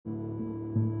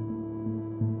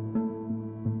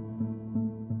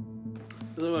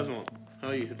everyone, how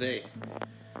are you today?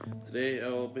 Today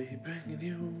I'll be bringing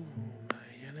you my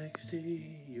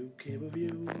NXT UK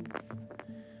review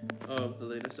of the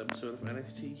latest episode of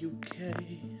NXT UK.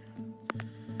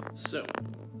 So,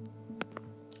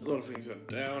 a lot of things went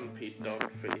down. Pete Dunne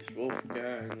faced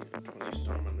Wolfgang, Tony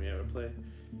Storm and Rhea Ripley.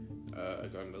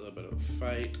 Got into a little bit of a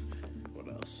fight. What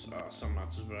else? Some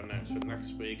matches were announced for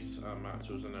next week. Some match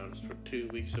was announced for 2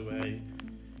 weeks away.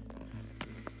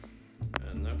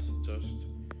 And let's just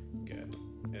get into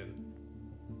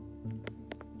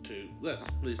this,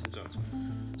 ladies and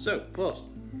gentlemen. So, first,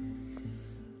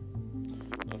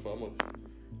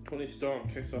 Tony Storm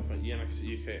kicks off at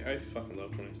NXT UK. I fucking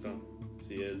love Tony Storm.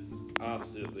 He is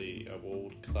absolutely a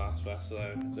world-class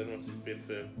wrestler. Considering what he's been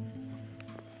through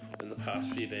in the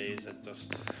past few days, it's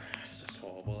just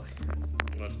horrible.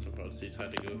 What he's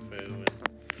had to go through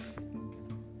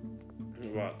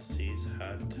and what he's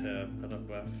had to put up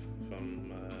with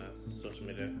from social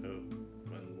media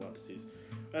and what he's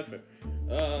had through.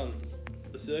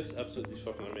 He looks absolutely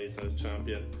fucking amazing as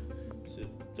champion. She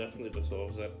definitely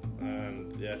deserves it,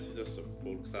 and yes, she's just a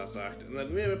world-class act. And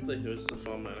then Rhea Ripley, who's the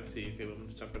former NXT UK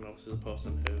Women's Champion, obviously the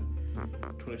person who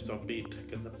Tony Storm beat to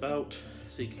get the belt.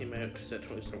 She came out, said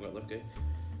Tony Storm got lucky.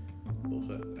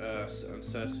 Bullshit. And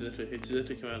says she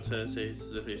literally came out and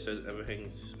says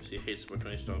everything she hates about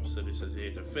Tony Storm. She literally says he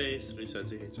hates her face, literally says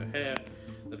he hates her hair,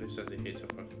 literally says he hates her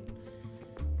fucking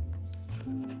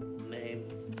name.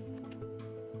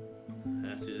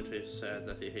 She literally said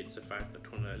that he hates the fact that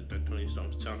Tony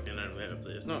Storm's champion and Rhea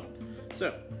Ripley is not.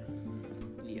 So,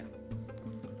 yeah.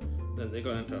 Then they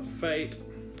got into a fight.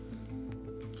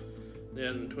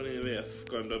 Then Tony and Rhea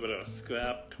got into a bit of a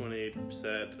scrap. Tony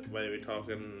said, "Why are we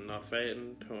talking, not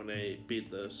fighting?" Tony beat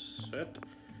the shit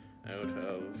out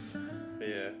of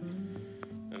Rhea.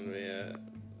 And Rhea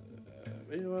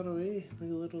ran away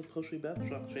like a little pushy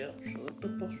backtrack triage. A little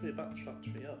pushy backtrack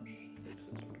triage.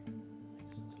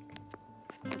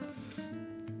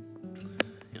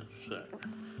 Yeah, sure.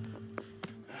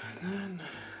 And then,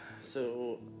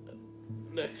 so,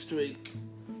 next week,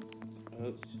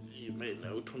 as you may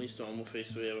know, Tony Storm will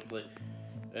face Rhea Ripley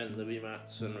in the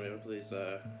rematch, and Rhea Ripley's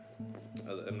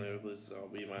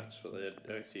rematch for the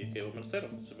NXT UK Women's title.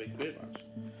 It's a big, great match.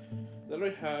 Then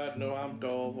we had Noam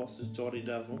Dar versus Jordy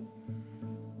Devlin.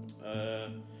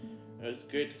 It was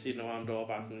great to see Noam Dar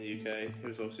back in the UK. He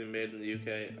was obviously made in the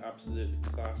UK. Absolutely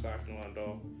class act, Noam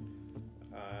Dar.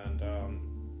 And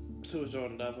so was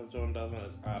Jordan Devlin. Jordan Devlin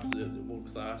is absolutely world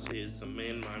class. He is the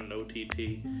main man in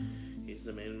OTT. He's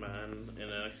the main man in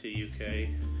NXT UK.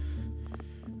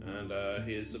 And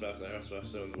he is the best Irish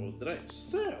wrestler in the world today.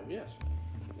 So, yes.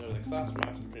 There was a class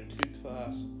match between two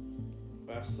class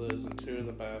wrestlers and two of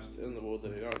the best in the world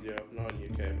today. Not in Europe, not in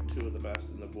UK, but two of the best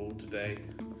in the world today.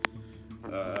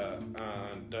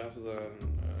 And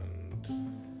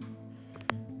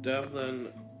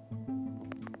Devlin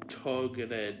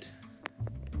targeted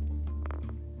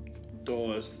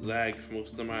Dar's leg for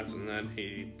most of the match, and then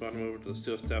he brought him over to the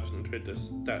steel steps and tried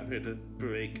to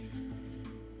break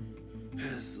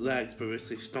his legs by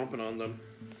basically stomping on them.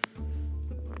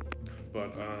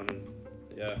 But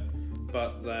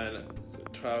then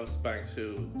Travis Banks,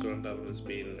 who Jordan Devlin has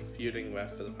been feuding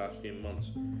with for the past few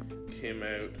months, came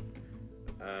out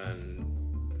and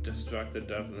distracted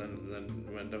Devlin, and then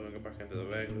when Devlin got back into the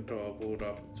ring, the door rolled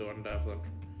up Jordan Devlin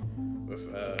with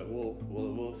a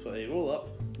roll up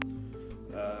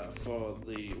for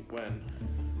the win.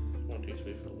 1, 2,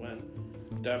 3 for the win.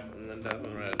 Devlin would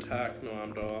attack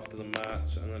Noam Dar after the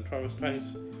match, and then Travis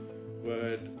Banks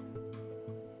would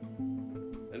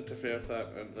interfere with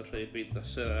that and literally beat the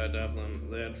shit out of Devlin.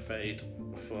 They'd fight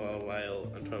for a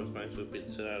while, and Travis Banks would beat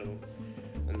the shit out of him.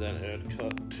 And then it would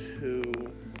cut to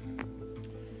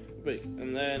break.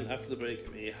 And then after the break,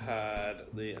 we had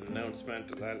the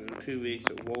announcement that in 2 weeks,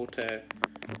 Walter,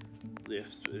 the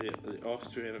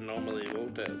Austrian anomaly,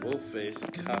 Walter will face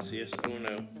Cassius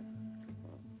Ohno,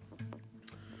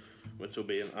 which will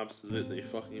be an absolutely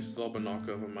fucking slobber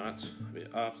knocker of a match. It'll be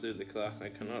absolutely class. I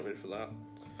cannot wait for that.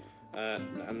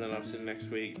 And then obviously next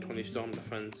week, Tony Storm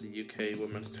defends the UK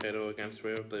Women's title against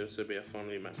Rhea Ripley, which will be a fun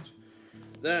rematch.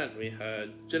 Then we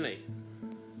had Jinny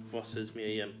versus Mia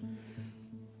Yim.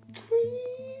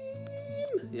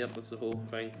 Queen! Yep, that's the whole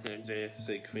thing. I just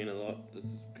say Queen a lot. This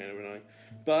is kind of annoying.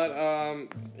 But,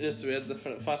 yes, we had the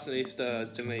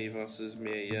Fashionista Jinny versus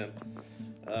Mia Yim.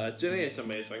 Jinny is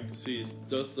amazing. She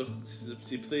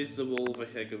plays the role of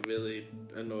like a really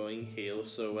annoying heel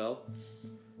so well.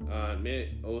 Mia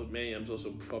Yim's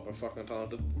also proper fucking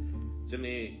talented.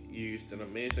 Jinny used an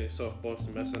amazing softball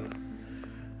submission,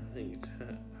 I think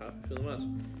half of the match,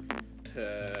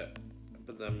 to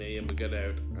but then Mia would get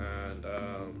out, and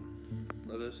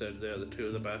as I said, they're the two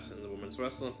of the best in the women's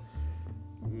wrestling.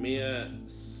 Mia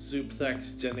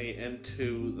suplexed Jenny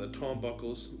into the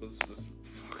turnbuckles, which just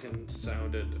fucking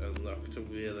sounded and looked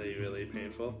really, really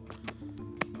painful.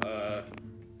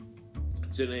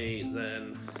 Jenny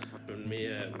then, when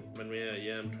Mia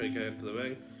tried to get into the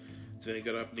ring, Jenny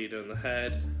got up, kneed her in the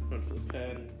head, went for the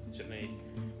pin. Jenny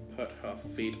put her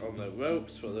feet on the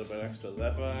ropes for a little bit extra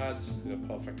lever adds, got a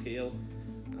perfect heel,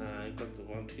 and got the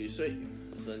 1-2-3.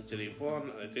 So then Jenny won,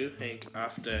 and I do think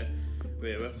after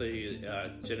Rhea Ripley,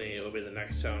 Jenny will be the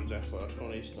next challenger for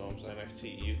Toni Storm's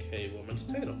NXT UK Women's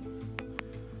title.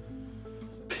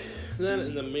 Then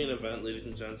in the main event, ladies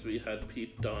and gents, we had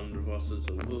Pete Dunne versus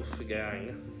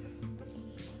Wolfgang.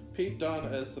 Pete Dunne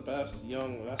is the best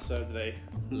young wrestler today.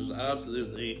 There's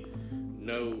absolutely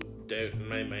no doubt in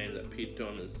my mind that Pete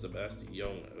Dunne is the best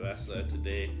young wrestler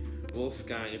today.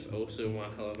 Wolfgang is also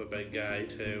one hell of a big guy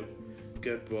too.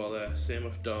 Good brawler. Same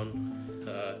with Dunne.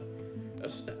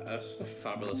 It's just a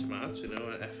fabulous match, you know,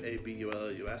 an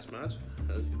FABULUS match,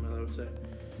 as Camilla would say.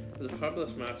 It's a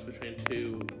fabulous match between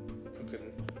two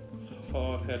fucking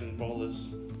hard-hitting brawlers.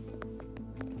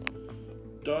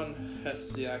 Dunne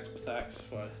hits the X-Pax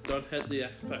for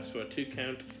a 2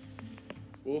 count.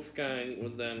 Wolfgang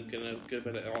would then get a good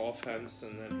bit of offense,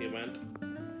 and then he went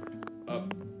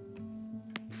up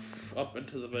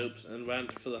into the ropes and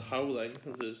went for the howling,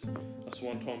 which is a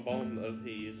swanton bomb that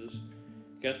he uses.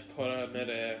 Gets caught out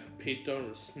mid-air. Pete Dunne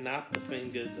would snap the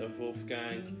fingers of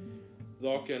Wolfgang,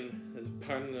 locking his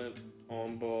permanent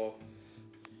on ball.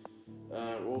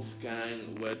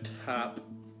 Wolfgang would tap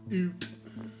out,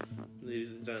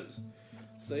 ladies and gents.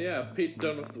 So yeah, Pete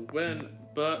Dunne with the win,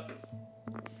 but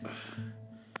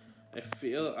I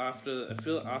feel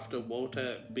after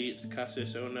Walter beats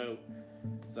Cassius Ohno,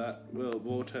 that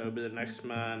Walter will be the next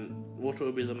man. Walter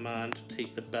will be the man to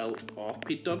take the belt off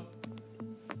Pete Dunne.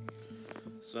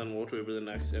 So then Walter will be the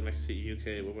next NXT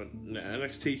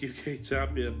UK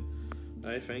champion.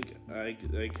 I think I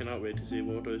cannot wait to see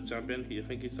Walter as champion. I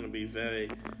think he's going to be very,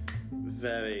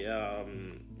 very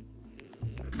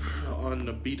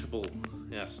unbeatable.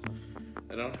 Yes,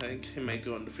 I don't think he might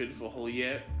go undefeated for a whole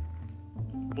year.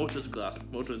 Walter's class.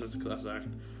 Walter's a class act.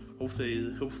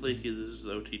 Hopefully he loses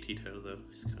the OTT title though.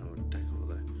 He's kind of a dick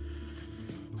over there.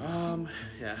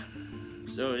 Yeah.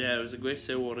 So yeah, it was a great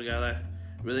show altogether.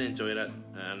 Really enjoyed it,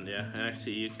 and yeah,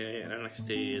 NXT UK and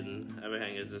NXT and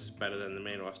everything is just better than the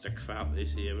main roster crap they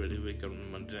see every week on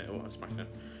Monday Night Raw and SmackDown.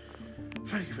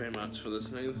 Thank you very much for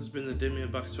listening. This has been the Damien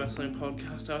Bucks Wrestling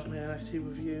Podcast. That was my NXT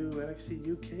review, NXT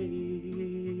UK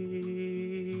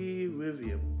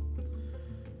review.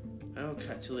 I'll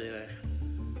catch you later.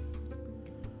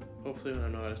 Hopefully when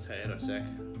I'm not as tired or sick.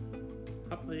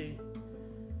 Happy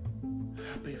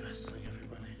wrestling.